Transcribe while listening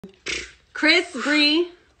Chris, Bree,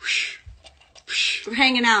 we're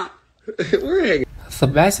hanging out. We're hanging. The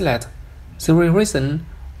Bachelorette. The real reason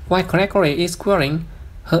why Clare Crawley is wearing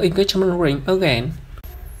her engagement ring again.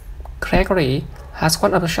 Clare Crawley has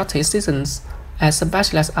one of the shortest seasons as a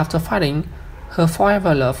Bachelorette after finding her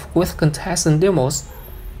forever love with contestant Demos.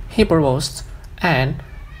 He proposed and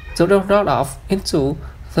they rode off into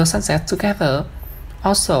the sunset together.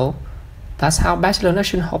 Also, that's how Bachelor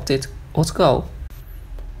Nation hoped it would go.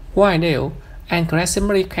 While Dale and Clare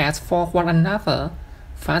simply cared for one another,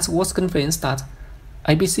 fans was convinced that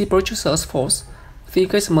ABC producers forced the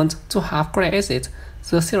engagement to have Clare exit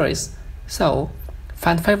the series, so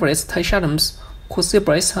fan favorites Tayshia Adams could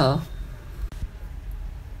embrace her.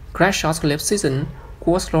 Clare's short-lived season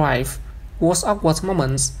was rife with awkward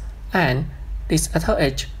moments and this at her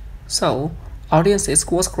age, so audiences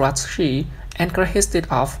was glad she and Clare hit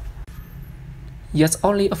it off. Yet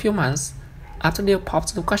only a few months after Dale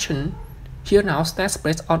popped the question, he announced that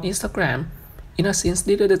split on Instagram in a since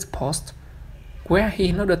deleted post, where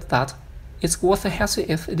he noted that it was a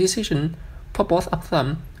healthiest decision for both of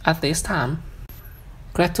them at this time.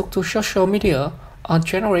 Clare took to social media on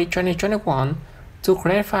January 2021 to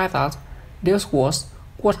clarify that Dale's words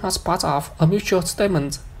was not part of a mutual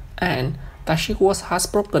statement and that she was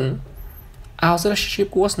heartbroken. Our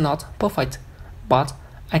relationship was not perfect, but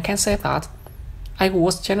I can say that I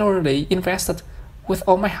was genuinely invested with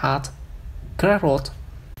all my heart, Clare wrote.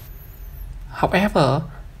 However,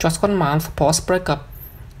 just 1 month post breakup,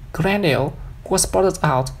 Clare and Dale was spotted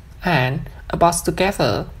out and about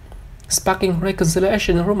together, sparking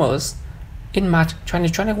reconciliation rumors. In March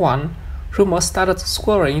 2021, rumors started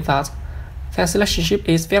swirling that their relationship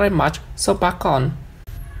is very much so back on.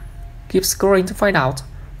 Keep scrolling to find out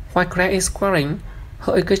why Clare is wearing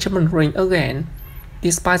her engagement ring again.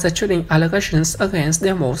 Despite the cheating allegations against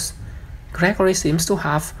Demos, Clare Crawley seems to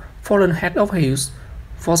have fallen head over heels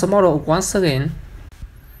for the model once again.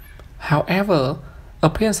 However,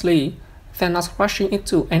 apparently, they're not rushing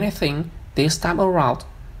into anything this time around.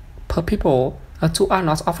 Per People, the two are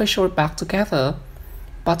not officially back together,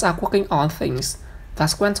 but are working on things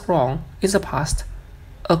that went wrong in the past,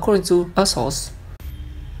 according to a source.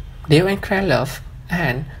 Dale and Clare love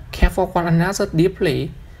and care for one another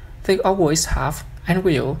deeply. They always have and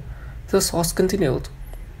will, the source continued.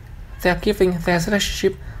 They are giving their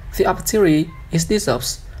relationship the opportunity it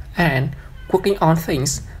deserves and working on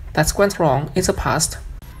things that went wrong in the past.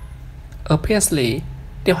 Apparently,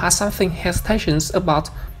 Dale has something hesitations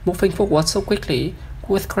about moving forward so quickly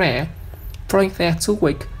with Clare. During their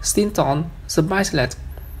 2-week stint on The Bachelorette,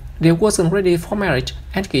 Dale wasn't ready for marriage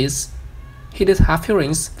and kids. He did have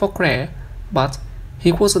feelings for Clare, but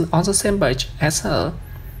he wasn't on the same page as her,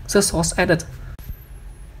 the source added.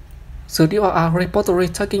 The duo are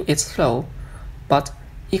reportedly taking it slow, but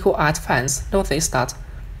eagle-eyed fans notice that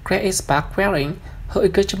Clare is back wearing her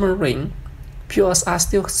engagement ring. Viewers are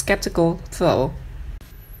still skeptical though.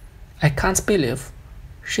 I can't believe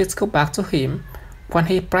she'd go back to him when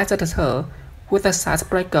he presented her with a sad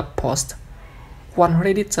breakup post. One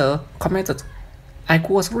Redditor commented, I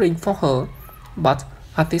was rooting for her, but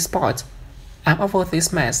at this point, I'm over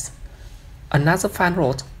this mess. Another fan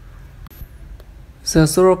wrote,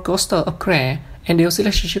 the roller coaster of Clare and Dale's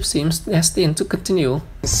relationship seems destined to continue.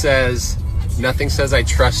 Nothing says I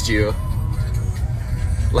trust you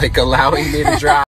like allowing me to drive.